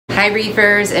Hi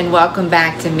Reefers, and welcome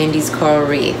back to Mindy's Coral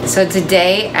Reef. So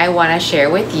today I want to share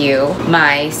with you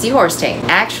my seahorse tank.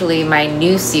 Actually my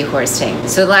new seahorse tank.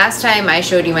 So the last time I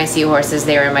showed you my seahorses,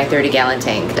 they were in my 30-gallon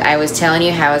tank. I was telling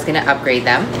you how I was going to upgrade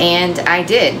them, and I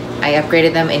did. I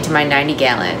upgraded them into my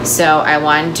 90-gallon. So I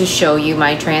wanted to show you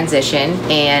my transition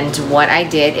and what I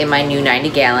did in my new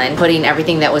 90-gallon, putting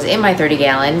everything that was in my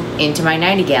 30-gallon into my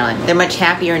 90-gallon. They're much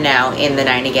happier now in the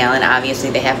 90-gallon.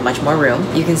 Obviously they have much more room.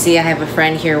 You can see I have a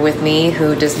friend here with me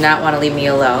who does not want to leave me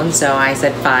alone, so I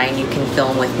said fine, you can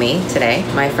film with me today,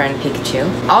 my friend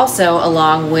Pikachu. Also,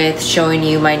 along with showing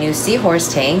you my new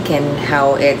seahorse tank and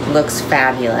how it looks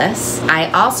fabulous,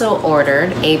 I also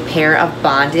ordered a pair of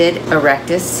bonded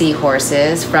Erectus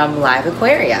Seahorses from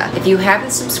LiveAquaria. If you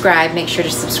haven't subscribed, make sure to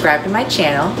subscribe to my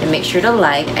channel and make sure to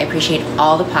like. I appreciate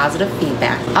all the positive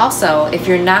feedback. Also, if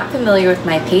you're not familiar with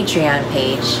my Patreon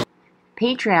page,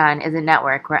 Patreon is a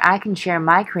network where I can share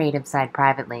my creative side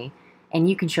privately and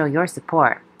you can show your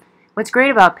support. What's great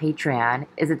about Patreon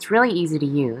is it's really easy to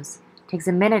use, takes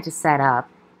a minute to set up,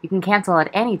 you can cancel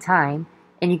at any time,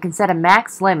 and you can set a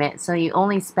max limit so you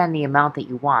only spend the amount that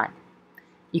you want.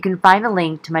 You can find the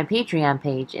link to my Patreon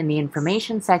page in the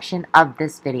information section of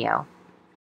this video.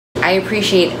 I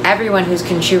appreciate everyone who's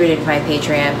contributed to my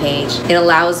Patreon page. It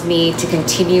allows me to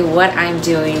continue what I'm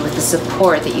doing with the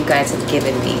support that you guys have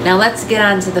given me. Now let's get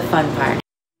on to the fun part.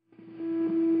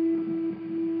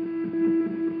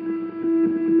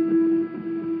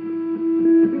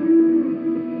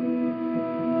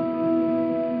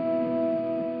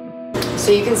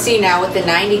 So you can see now with the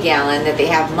 90-gallon that they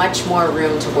have much more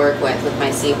room to work with my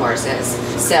seahorses.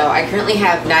 So I currently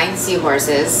have 9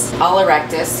 seahorses, all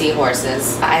Erectus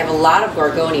seahorses. I have a lot of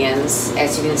gorgonians,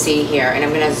 as you can see here, and I'm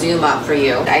going to zoom up for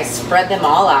you. I spread them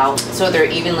all out so they're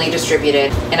evenly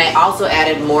distributed, and I also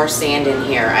added more sand in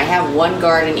here. I have one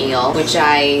garden eel, which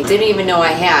I didn't even know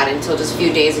I had until just a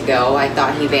few days ago. I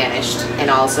thought he vanished, and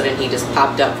all of a sudden he just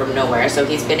popped up from nowhere. So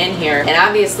he's been in here, and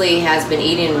obviously has been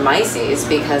eating myces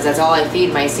because that's all I feed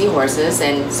my seahorses,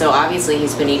 and so obviously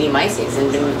he's been eating myces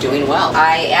and been doing well.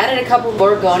 I added a couple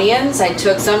gorgonians. I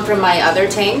took some from my other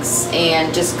tanks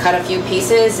and just cut a few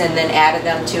pieces and then added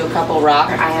them to a couple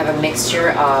rocks. I have a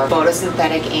mixture of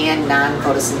photosynthetic and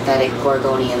non-photosynthetic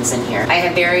gorgonians in here. I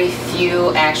have very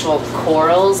few actual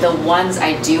corals. The ones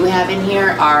I do have in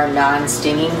here are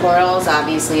non-stinging corals.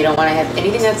 Obviously you don't want to have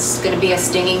anything that's going to be a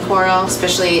stinging coral,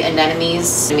 especially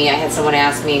anemones. I had someone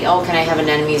ask me, oh, can I have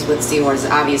anemones with seahorses?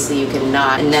 Obviously you can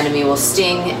not. An anemone will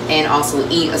sting and also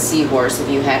eat a seahorse if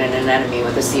you had an anemone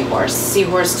with a seahorse.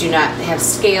 Seahorses do not have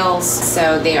scales,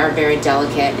 so they are very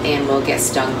delicate and will get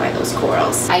stung by those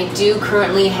corals. I do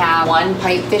currently have one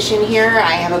pipefish in here.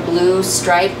 I have a blue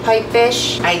striped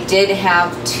pipefish. I did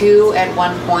have 2 at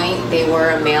one point. They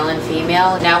were a male and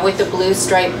female. Now with the blue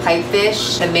striped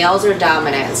pipefish, the males are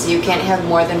dominant, so you can't have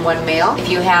more than one male. If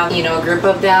you have, a group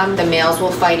of them, the males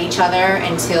will fight each other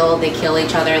until they kill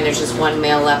each other and there's just one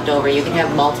male left over. You can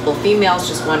have multiple females,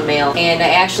 just one male. And I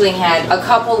actually had a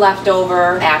couple left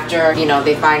over after,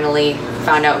 they finally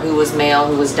found out who was male,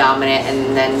 who was dominant,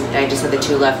 and then I just had the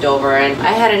 2 left over. And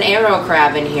I had an arrow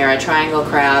crab in here, a triangle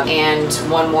crab, and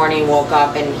one morning woke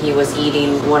up and he was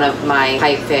eating one of my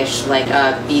pipefish like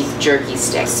a beef jerky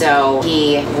stick. So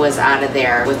he was out of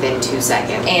there within 2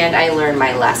 seconds. And I learned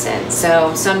my lesson.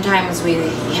 So sometimes we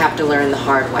have to learn the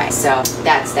hard way. So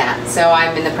that's that. So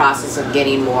I'm in the process of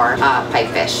getting more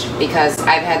pipefish because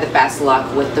I've had the best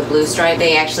luck with the blue stripe.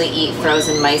 They actually eat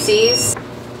frozen myces.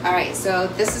 Alright, so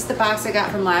this is the box I got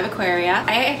from LiveAquaria.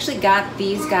 I actually got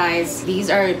these guys.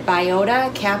 These are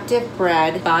Biota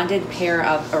Captive-Bred bonded pair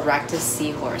of Erectus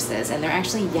Seahorses, and they're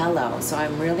actually yellow, so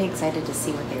I'm really excited to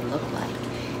see what they look like.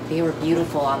 They were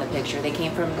beautiful on the picture. They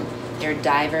came from their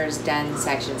diver's den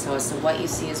section, so what you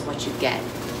see is what you get.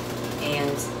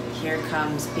 And here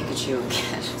comes Pikachu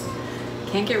again.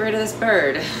 Can't get rid of this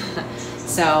bird.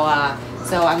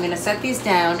 So I'm gonna set these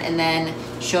down and then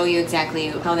show you exactly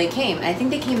how they came. I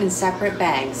think they came in separate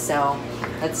bags, so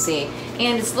let's see.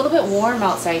 And it's a little bit warm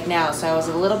outside now, so I was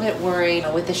a little bit worried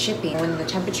with the shipping. When the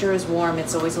temperature is warm,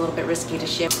 it's always a little bit risky to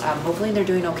ship. Hopefully they're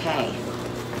doing okay.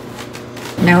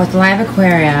 Now with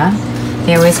LiveAquaria,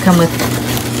 they always come with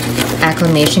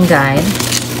acclimation guide,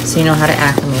 so you know how to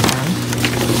acclimate them.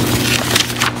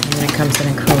 And then it comes in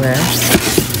a cooler.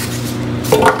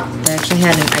 I actually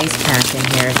had an ice pack in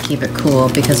here to keep it cool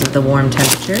because of the warm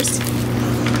temperatures.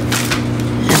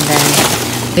 And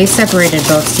then they separated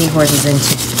both seahorses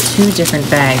into 2 different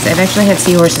bags. I've actually had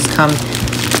seahorses come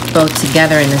both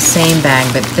together in the same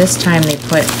bag, but this time they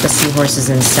put the seahorses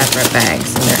in separate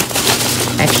bags. And they're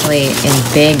actually in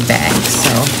big bags,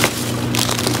 so.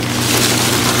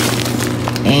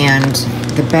 And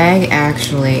the bag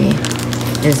actually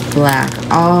is black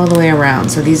all the way around,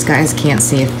 so these guys can't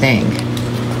see a thing.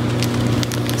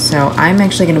 So I'm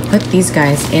actually going to put these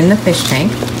guys in the fish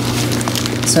tank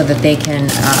so that they can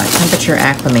temperature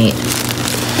acclimate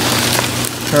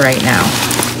for right now.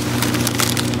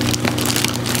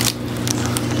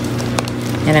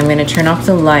 And I'm going to turn off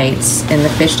the lights in the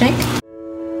fish tank.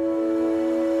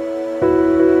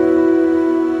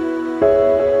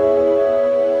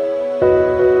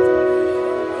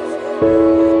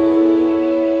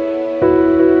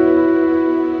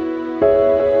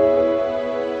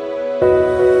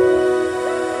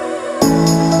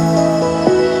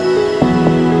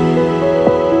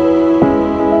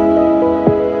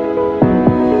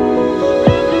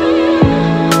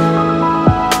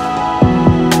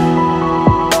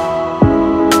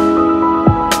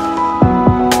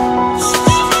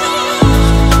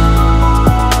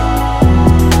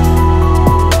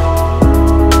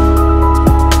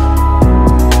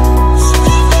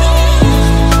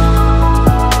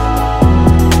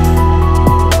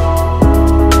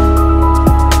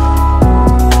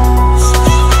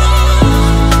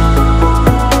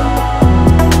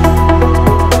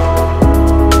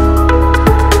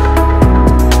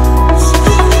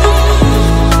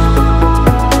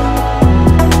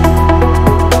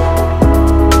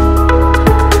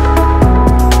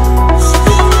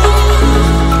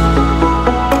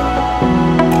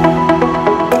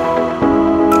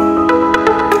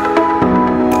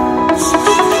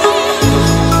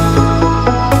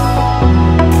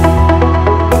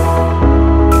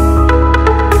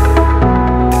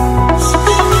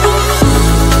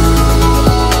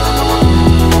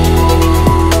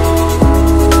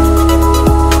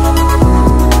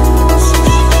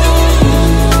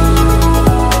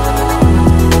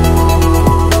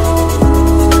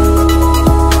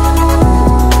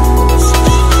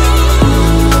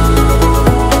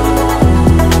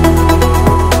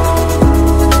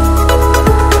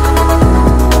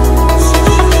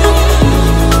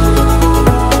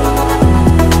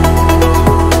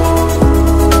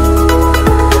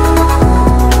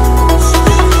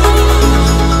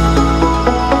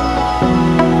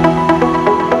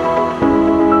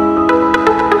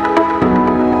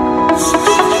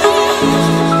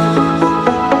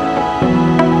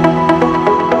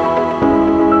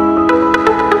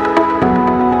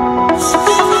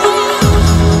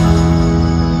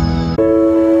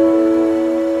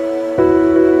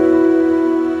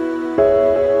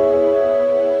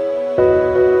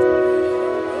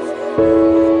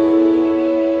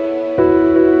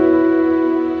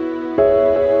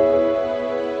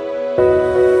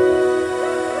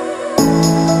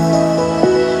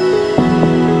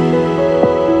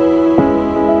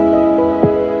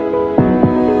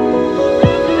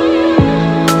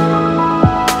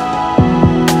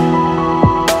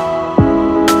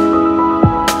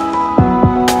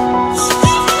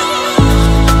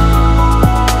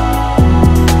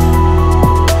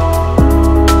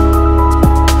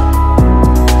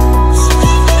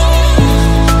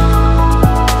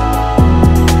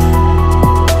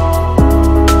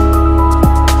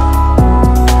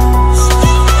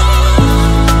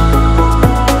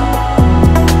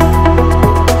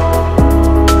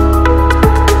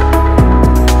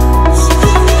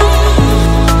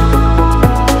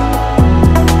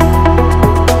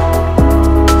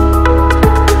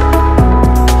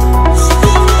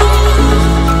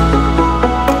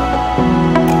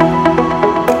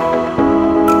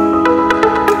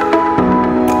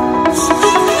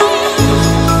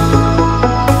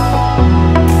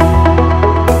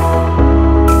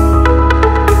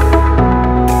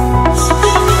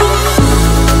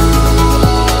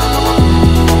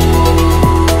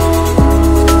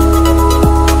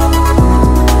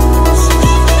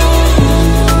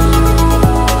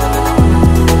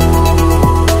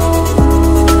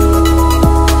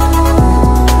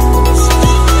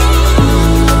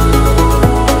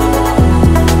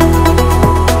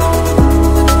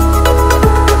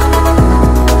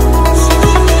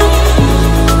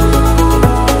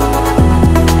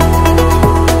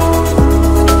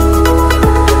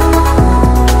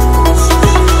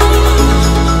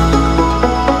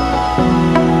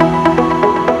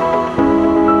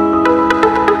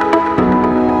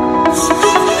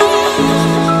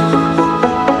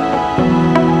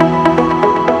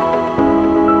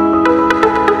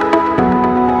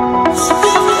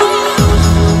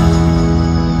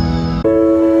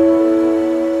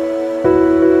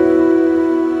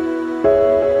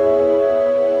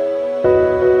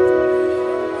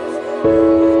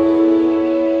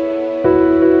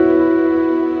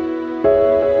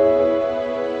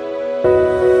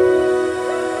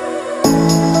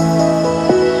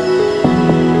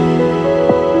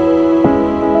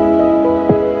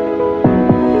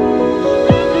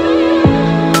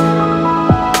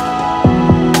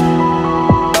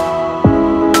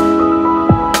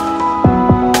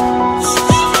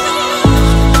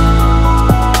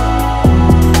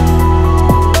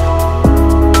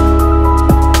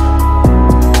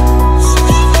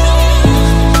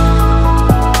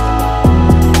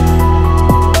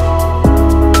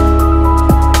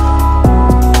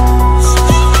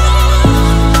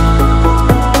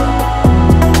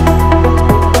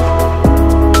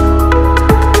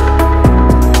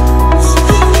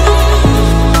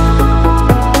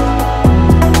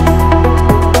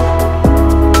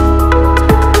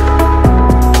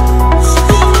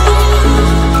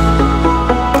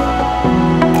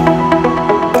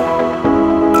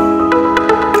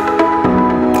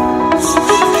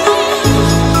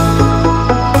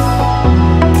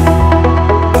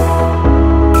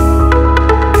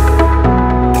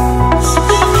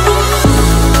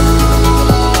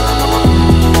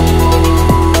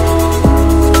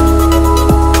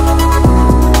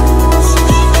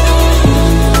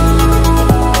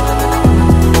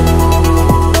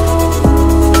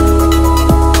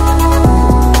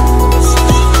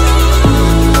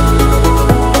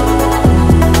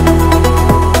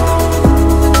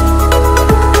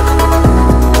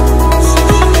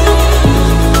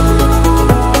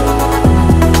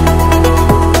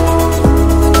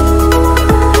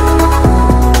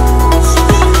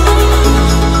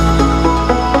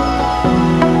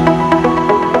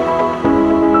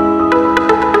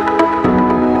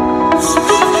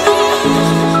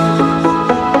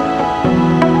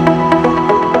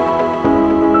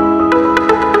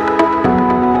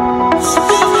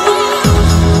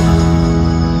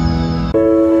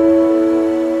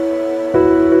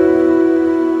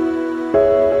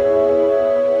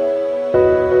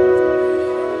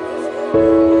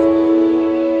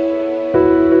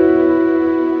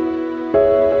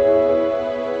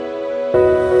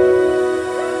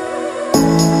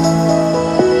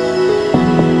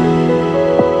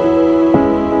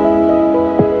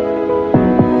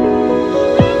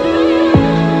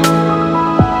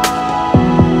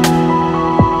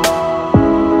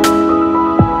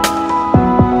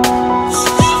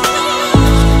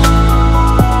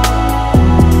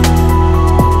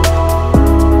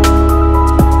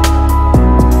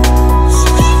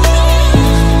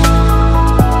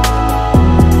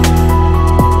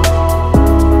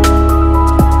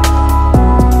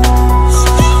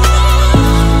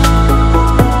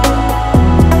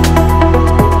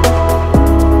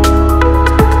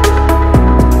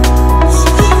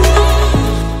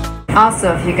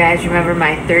 Also, if you guys remember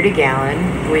my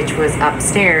 30-gallon, which was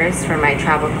upstairs for my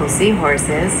tropical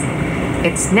seahorses,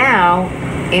 it's now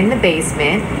in the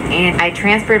basement, and I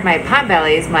transferred my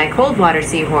potbellies, my cold water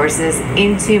seahorses,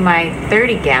 into my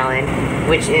 30-gallon,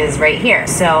 which is right here.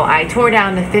 So I tore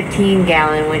down the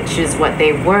 15-gallon, which is what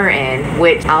they were in,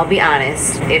 which I'll be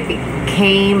honest, it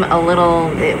became a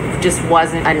little, it just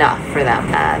wasn't enough for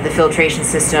them. The filtration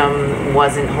system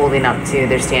wasn't holding up to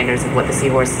their standards of what the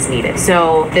seahorses needed.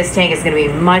 So this tank is going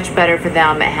to be much better for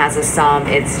them. It has a sump.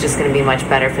 It's just going to be much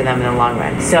better for them in the long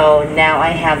run. So now I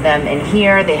have them in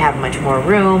here. They have much more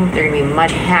room. They're going to be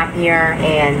much happier,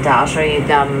 and I'll show you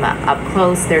them up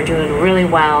close. They're doing really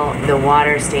well. The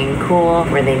water's staying cool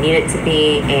where they need it to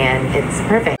be, and it's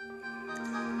perfect.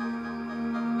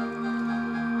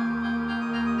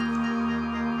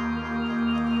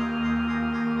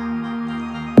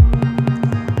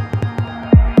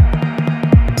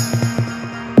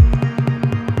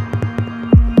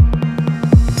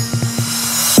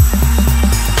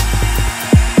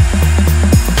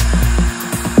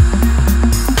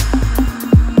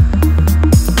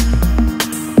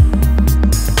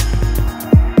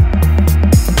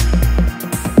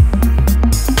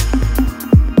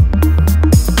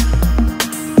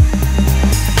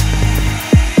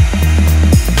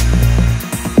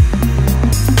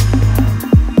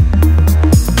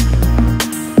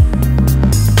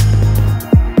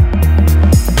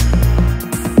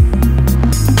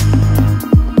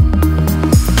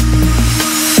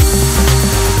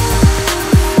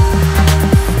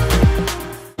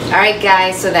 Alright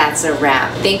guys, so that's a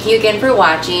wrap. Thank you again for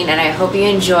watching, and I hope you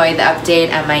enjoyed the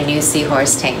update on my new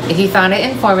seahorse tank. If you found it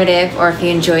informative, or if you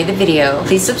enjoyed the video,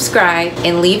 please subscribe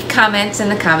and leave comments in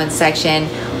the comments section,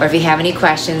 or if you have any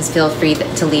questions, feel free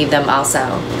to leave them also.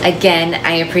 Again,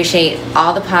 I appreciate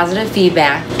all the positive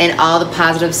feedback and all the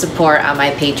positive support on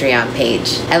my Patreon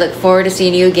page. I look forward to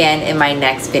seeing you again in my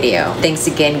next video. Thanks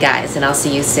again guys, and I'll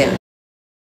see you soon.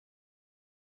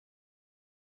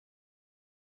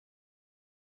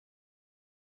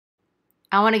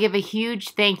 I want to give a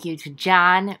huge thank you to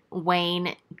John,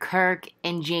 Wayne, Kirk,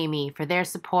 and Jamie for their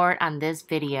support on this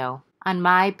video on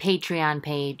my Patreon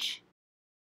page.